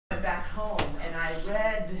went back home and I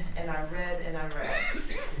read and I read and I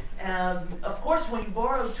read. Of course, when you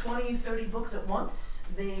borrow 20, 30 books at once,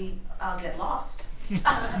 they get lost.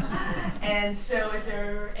 And so if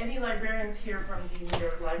there are any librarians here from the New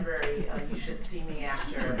York Library, you should see me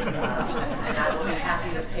after, and I will be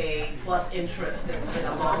happy to pay plus interest. It's been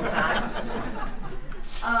a long time.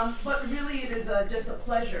 But really it is just a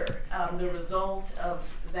pleasure. The result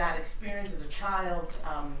of that experience as a child,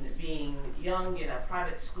 being young in a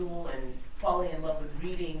private school and falling in love with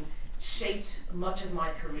reading, shaped much of my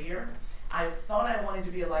career. I thought I wanted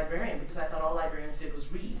to be a librarian because I thought all librarians did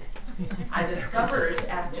was read. I discovered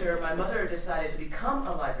after my mother decided to become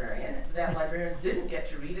a librarian that librarians didn't get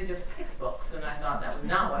to read, they just picked books, and I thought that was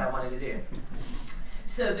not what I wanted to do.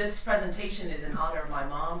 So this presentation is in honor of my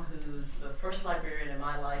mom, who's the first librarian in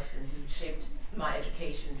my life and who shaped my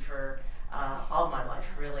education for all my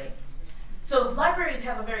life, really. So libraries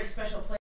have a very special place.